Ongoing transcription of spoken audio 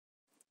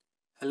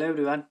Hello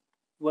everyone,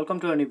 welcome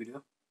to a new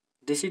video.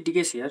 This is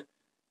DKS here.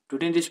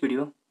 Today in this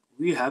video,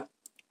 we have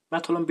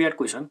Math Olympiad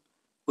question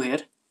where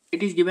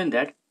it is given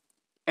that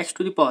x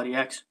to the power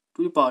x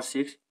to the power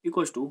 6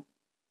 equals to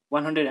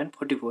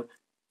 144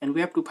 and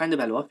we have to find the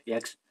value of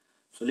x.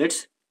 So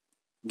let's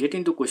get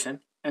into question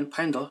and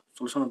find the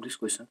solution of this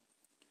question.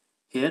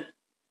 Here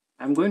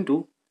I am going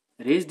to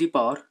raise the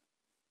power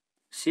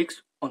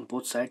 6 on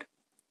both sides.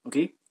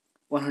 Okay,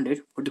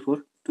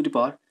 144 to the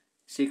power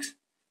 6,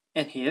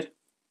 and here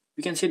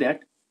we can see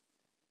that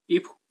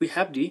if we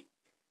have the,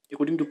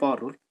 according to power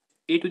rule,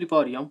 a to the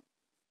power m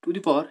to the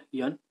power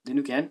n, then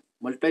you can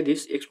multiply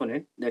this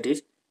exponent, that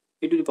is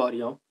a to the power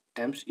m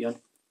times n.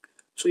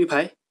 So if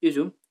I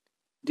assume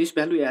this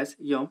value as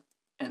m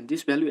and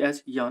this value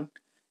as n,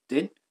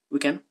 then we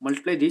can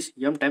multiply this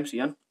m times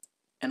n,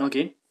 and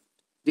again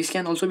this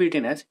can also be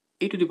written as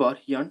a to the power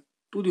n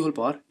to the whole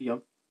power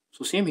m.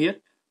 So same here,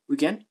 we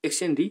can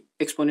exchange the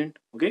exponent.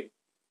 Okay,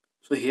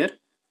 so here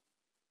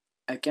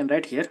I can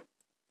write here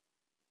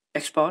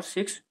x power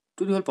 6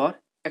 to the whole power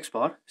x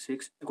power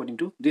 6 according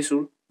to this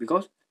rule,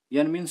 because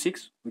n means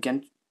 6, we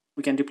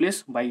can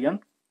replace by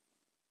n,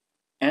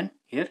 and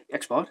here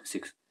x power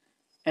 6,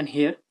 and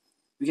here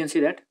we can see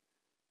that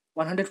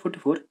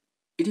 144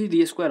 it is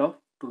the square of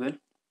 12,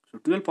 so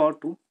 12 power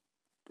 2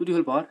 to the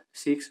whole power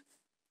 6.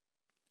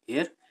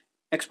 Here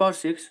x power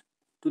 6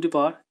 to the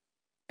power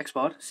x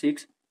power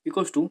 6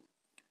 equals to,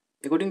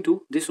 according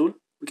to this rule,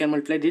 we can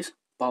multiply this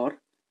power,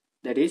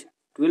 that is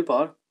 12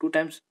 power 2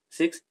 times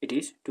 6, it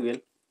is 12.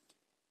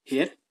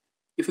 Here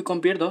if we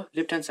compare the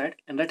left hand side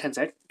and right hand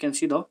side, you can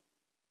see the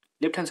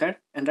left hand side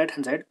and right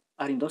hand side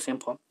are in the same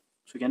form.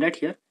 So we can write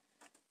here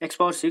x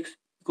power 6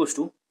 equals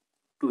to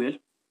 12,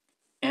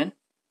 and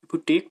if we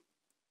take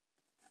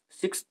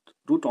 6th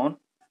root on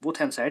both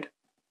hand side,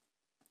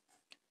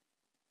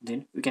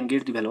 then we can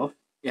get the value of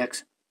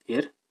x.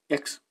 Here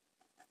x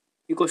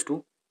equals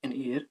to, and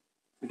here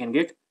we can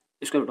get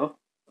square root of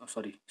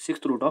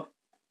 6th root of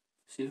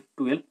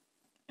 12,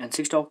 and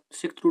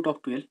 6th root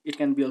of 12, it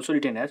can be also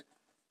written as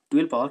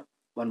 12 power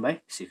 1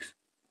 by 6.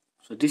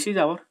 So this is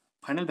our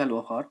final value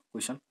of our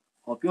question.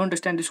 Hope you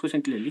understand this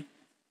question clearly.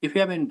 If you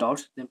have any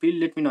doubts, then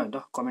please let me know in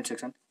the comment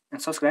section, and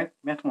subscribe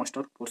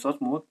MathMonster for such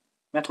more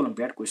Math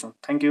Olympiad questions.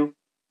 Thank you.